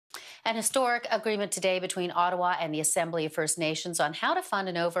An historic agreement today between Ottawa and the Assembly of First Nations on how to fund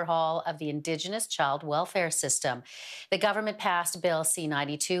an overhaul of the Indigenous child welfare system. The government passed Bill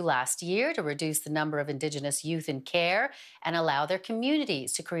C-92 last year to reduce the number of Indigenous youth in care and allow their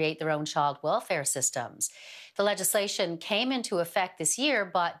communities to create their own child welfare systems. The legislation came into effect this year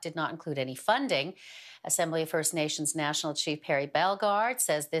but did not include any funding. Assembly of First Nations National Chief Perry Bellegarde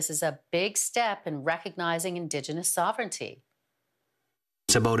says this is a big step in recognizing Indigenous sovereignty.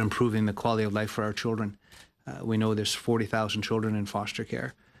 It's about improving the quality of life for our children. We know there's 40,000 children in foster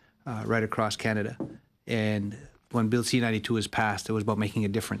care right across Canada. And when Bill C-92 was passed, it was about making a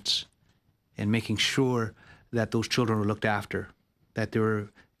difference and making sure that those children were looked after, that they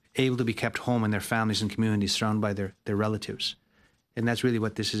were able to be kept home in their families and communities surrounded by their relatives. And that's really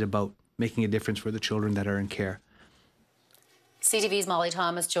what this is about, making a difference for the children that are in care. CTV's Molly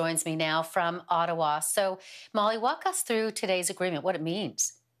Thomas joins me now from Ottawa. So, Molly, walk us through today's agreement, what it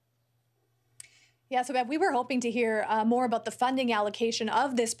means. Yeah, so Bev, we were hoping to hear more about the funding allocation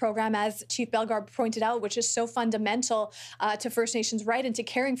of this program, as Chief Bellegarde pointed out, which is so fundamental to First Nations' right into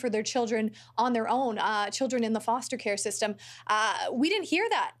caring for their children on their own, children in the foster care system. We didn't hear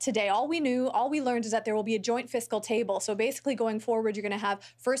that today. All we learned is that there will be a joint fiscal table. So basically going forward, you're going to have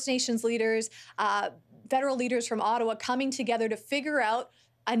First Nations leaders, federal leaders from Ottawa coming together to figure out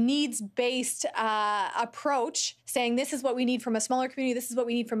a needs-based approach, saying this is what we need from a smaller community, this is what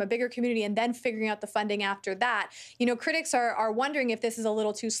we need from a bigger community, and then figuring out the funding after that. You know, critics are wondering if this is a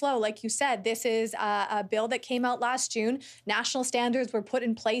little too slow. Like you said, this is a bill that came out last June. National standards were put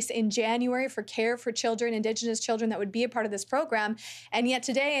in place in January for care for children, Indigenous children that would be a part of this program. And yet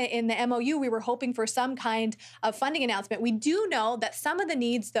today in the MOU, we were hoping for some kind of funding announcement. We do know that some of the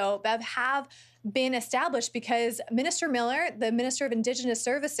needs, though, Bev, have been established because Minister Miller, the Minister of Indigenous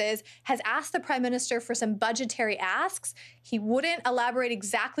Services, has asked the Prime Minister for some budgetary asks. He wouldn't elaborate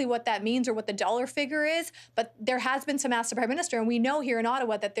exactly what that means or what the dollar figure is, but there has been some asks to the Prime Minister, and we know here in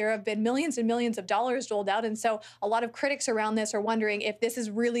Ottawa that there have been millions and millions of dollars doled out, and so a lot of critics around this are wondering if this is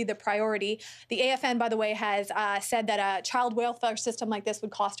really the priority. The AFN, by the way, has said that a child welfare system like this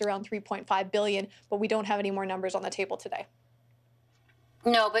would cost around $3.5 billion, but we don't have any more numbers on the table today.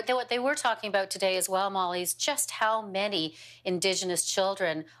 No, but what they were talking about today as well, Molly, is just how many Indigenous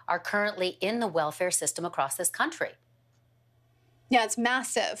children are currently in the welfare system across this country. Yeah, it's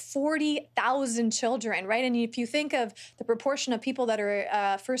massive. 40,000 children, right? And if you think of the proportion of people that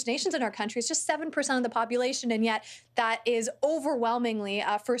are First Nations in our country, it's just 7% of the population, and yet that is overwhelmingly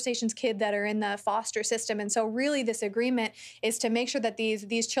First Nations kids that are in the foster system. And so really this agreement is to make sure that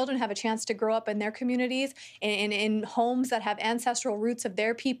these children have a chance to grow up in their communities, in homes that have ancestral roots of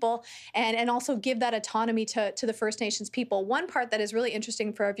their people, and also give that autonomy to the First Nations people. One part that is really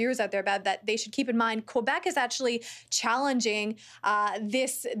interesting for our viewers out there, Beth, that they should keep in mind, Quebec is actually challenging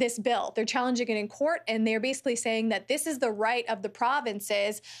this bill. They're challenging it in court, and they're basically saying that this is the right of the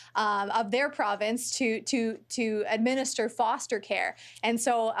provinces, of their province, to administer foster care. And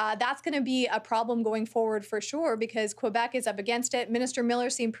so that's going to be a problem going forward for sure, because Quebec is up against it. Minister Miller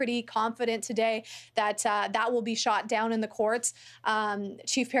seemed pretty confident today that that will be shot down in the courts.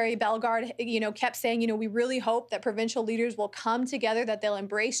 Chief Perry Bellegarde, kept saying, we really hope that provincial leaders will come together, that they'll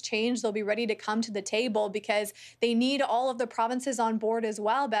embrace change, they'll be ready to come to the table, because they need all of the provinces on board as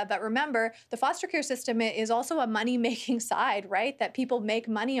well, Bev. But remember, the foster care system is also a money-making side, right? That people make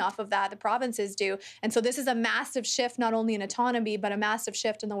money off of that, the provinces do. And so this is a massive shift, not only in autonomy, but a massive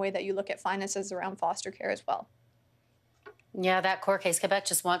shift in the way that you look at finances around foster care as well. Yeah, that court case, Quebec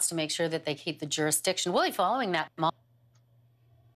just wants to make sure that they keep the jurisdiction. We'll be following that.